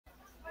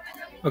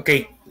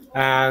Okay,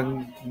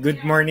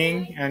 good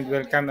morning and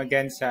welcome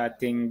again sa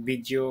ating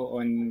video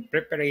on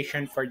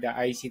preparation for the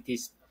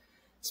ICT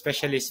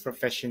Specialist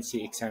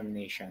Proficiency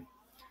Examination.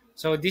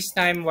 So this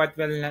time what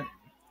we'll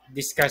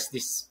discuss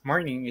this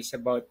morning is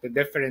about the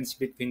difference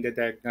between the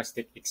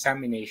diagnostic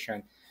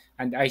examination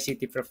and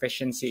ICT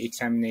Proficiency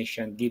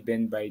Examination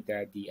given by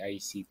the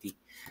DICT.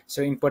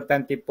 So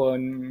importante po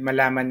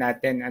malaman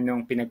natin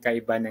anong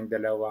pinagkaiba ng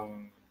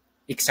dalawang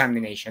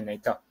examination na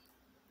ito.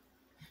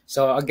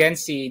 So again,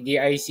 si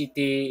DICT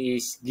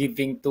is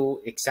giving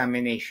two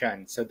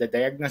examination. So the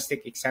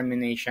diagnostic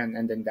examination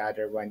and then the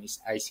other one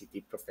is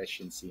ICT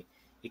proficiency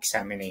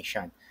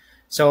examination.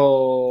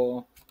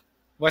 So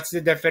what's the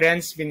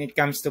difference when it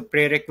comes to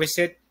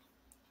prerequisite?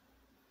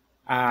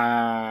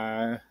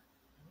 Uh,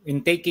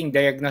 in taking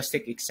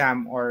diagnostic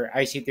exam or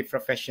ICT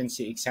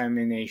proficiency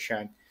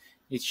examination,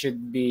 it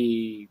should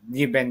be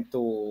given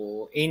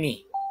to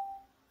any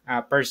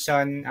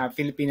person, a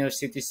Filipino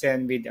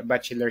citizen with a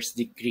bachelor's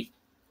degree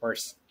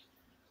course.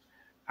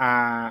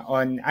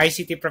 On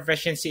ICT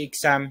Proficiency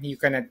Exam, you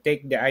cannot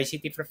take the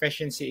ICT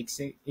Proficiency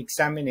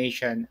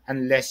examination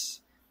unless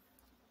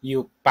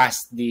you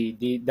pass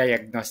the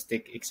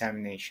diagnostic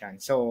examination.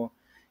 So,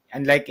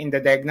 unlike in the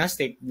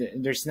diagnostic,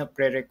 there's no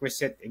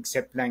prerequisite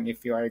except lang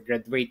if you are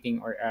graduating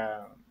or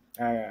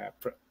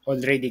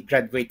already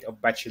graduate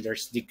of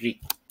bachelor's degree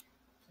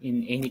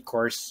in any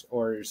course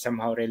or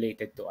somehow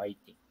related to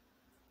IT.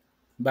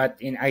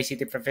 But in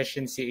ICT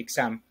Proficiency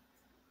Exam,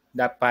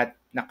 dapat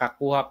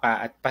nakakuha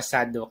ka at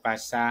pasado ka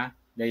sa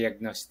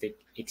diagnostic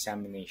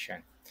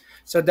examination.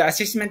 So the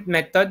assessment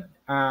method,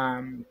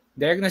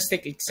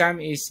 diagnostic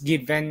exam is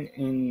given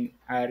in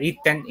a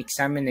written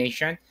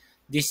examination.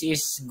 This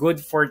is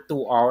good for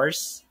 2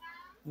 hours,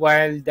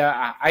 while the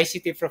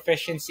ICT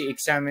proficiency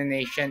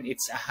examination,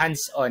 it's a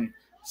hands-on,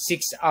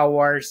 6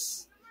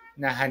 hours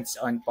na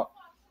hands-on po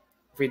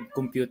with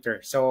computer.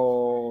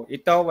 So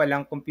ito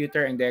walang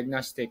computer and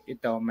diagnostic,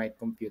 ito may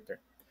computer.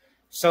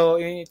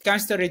 So when it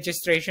comes to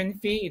registration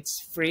fee,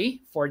 it's free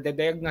for the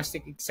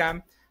diagnostic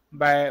exam,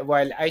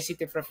 while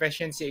ICT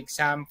proficiency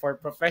exam for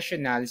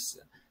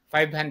professionals,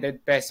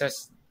 500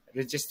 pesos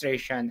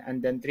registration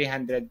and then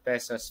 300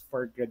 pesos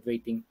for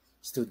graduating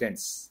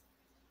students.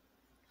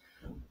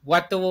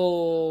 What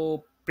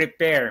to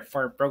prepare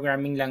for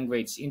programming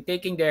language? In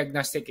taking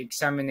diagnostic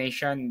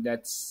examination,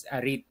 that's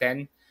a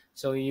written,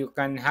 so you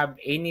can have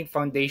any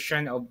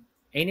foundation of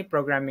any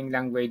programming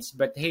language,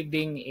 but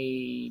having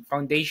a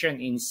foundation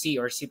in C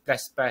or C++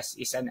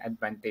 is an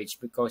advantage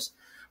because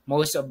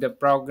most of the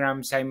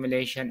program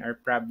simulation or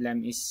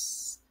problem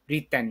is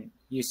written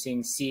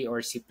using C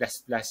or C++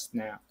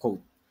 na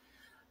code.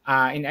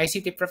 In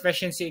ICT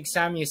Proficiency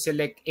Exam, you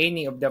select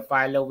any of the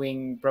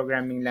following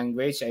programming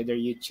language. Either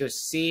you choose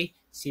C,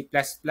 C++,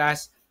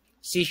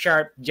 C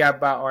Sharp,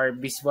 Java, or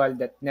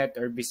Visual.net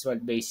or Visual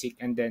Basic,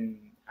 and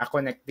then a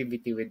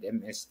connectivity with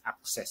MS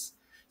Access.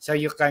 So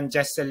you can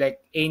just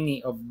select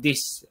any of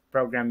these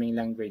programming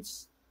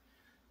language.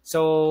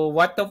 So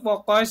what to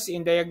focus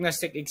in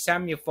diagnostic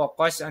exam? You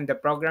focus on the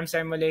program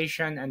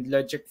simulation and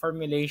logic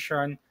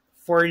formulation,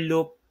 for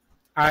loop,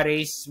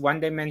 arrays,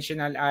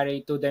 one-dimensional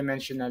array,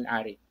 two-dimensional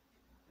array.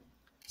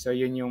 So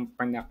yun yung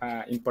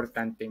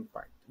pinaka-importanting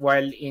part.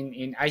 While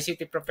in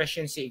ICT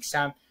Proficiency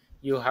Exam,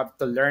 you have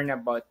to learn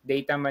about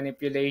data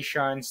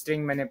manipulation,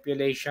 string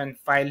manipulation,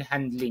 file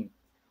handling,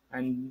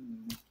 and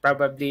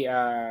probably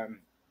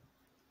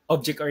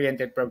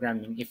object-oriented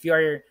programming. If you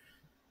are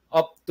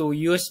up to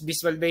use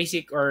Visual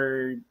Basic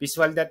or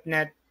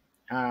Visual.net,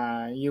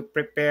 you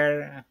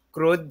prepare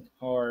CRUD,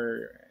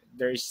 or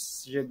there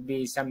should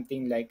be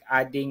something like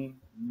adding,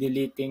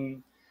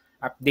 deleting,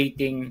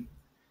 updating,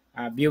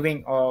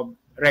 viewing of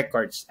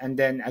records, and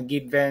then a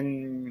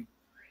given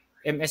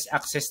MS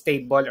Access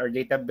table or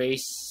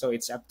database. So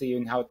it's up to you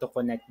on how to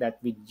connect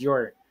that with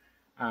your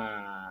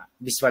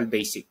Visual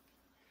Basic.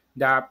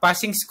 The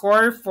passing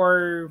score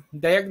for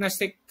written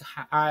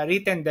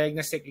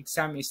diagnostic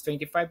exam is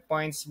 25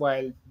 points,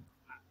 while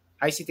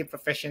ICT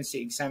proficiency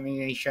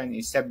examination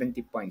is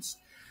 70 points.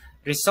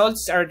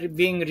 Results are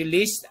being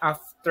released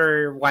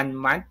after 1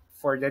 month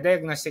for the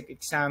diagnostic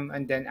exam,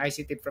 and then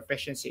ICT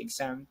proficiency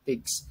exam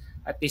takes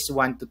at least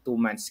 1 to 2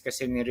 months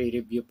kasi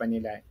nire-review pa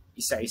nila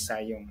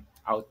isa-isa yung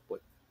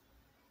output.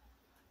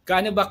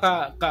 Kaano ba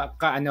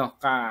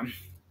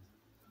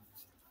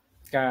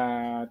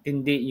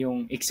katindi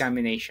yung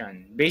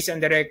examination? Based on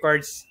the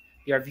records,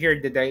 you have here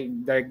the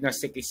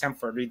diagnostic exam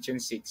for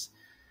Region 6.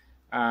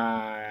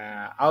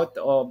 Out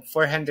of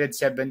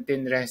 417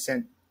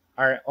 recent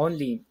are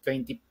only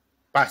 20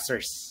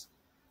 passers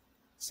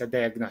sa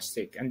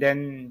diagnostic. And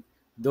then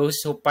those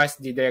who pass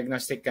the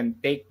diagnostic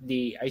can take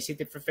the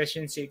ICT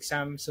proficiency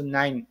exam, so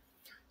 9.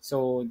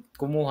 So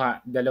kumuha,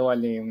 2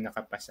 lang yung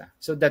nakapasa.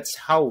 So that's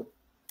how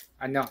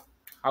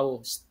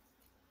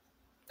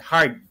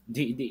hard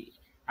the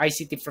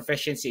ICT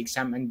proficiency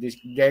exam and the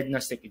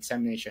diagnostic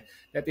examination.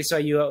 That is why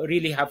you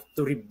really have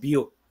to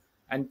review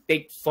and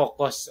take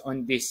focus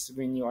on this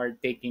when you are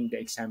taking the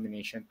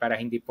examination para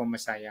hindi po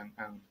masayang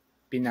ang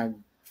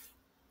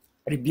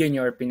pinag-review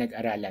nyo or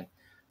pinag-aralan.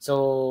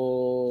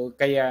 So,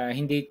 kaya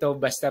hindi ito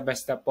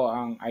basta-basta po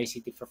ang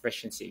ICT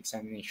Proficiency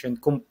Examination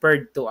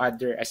compared to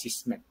other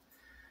assessment.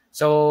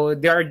 So,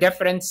 there are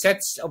different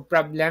sets of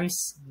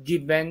problems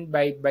given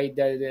by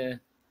the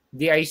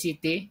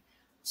DICT.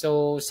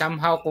 So,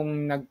 somehow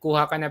kung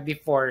nagkuha ka na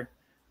before,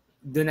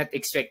 do not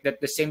expect that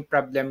the same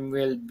problem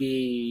will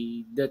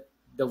be the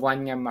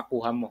one nga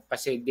makuha mo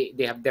kasi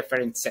they have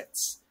different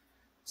sets.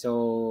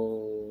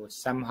 So,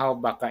 somehow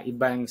baka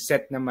ibang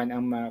set naman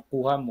ang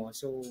makuha mo.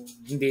 So,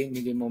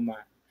 hindi mo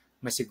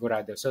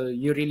masigurado. So,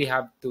 you really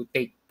have to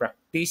take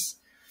practice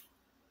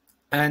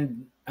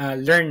and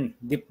learn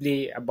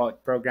deeply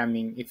about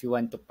programming if you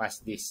want to pass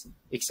this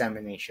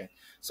examination.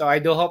 So, I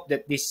do hope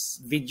that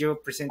this video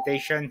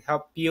presentation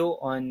help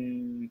you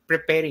on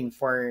preparing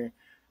for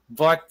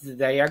both the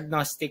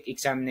diagnostic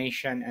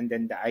examination and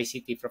then the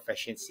ICT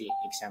proficiency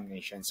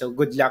examination. So,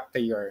 good luck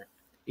to your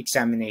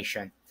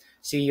examination.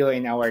 See you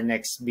in our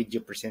next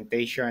video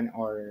presentation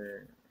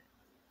or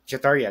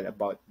tutorial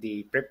about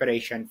the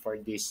preparation for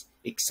these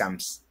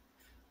exams.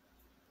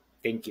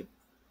 Thank you.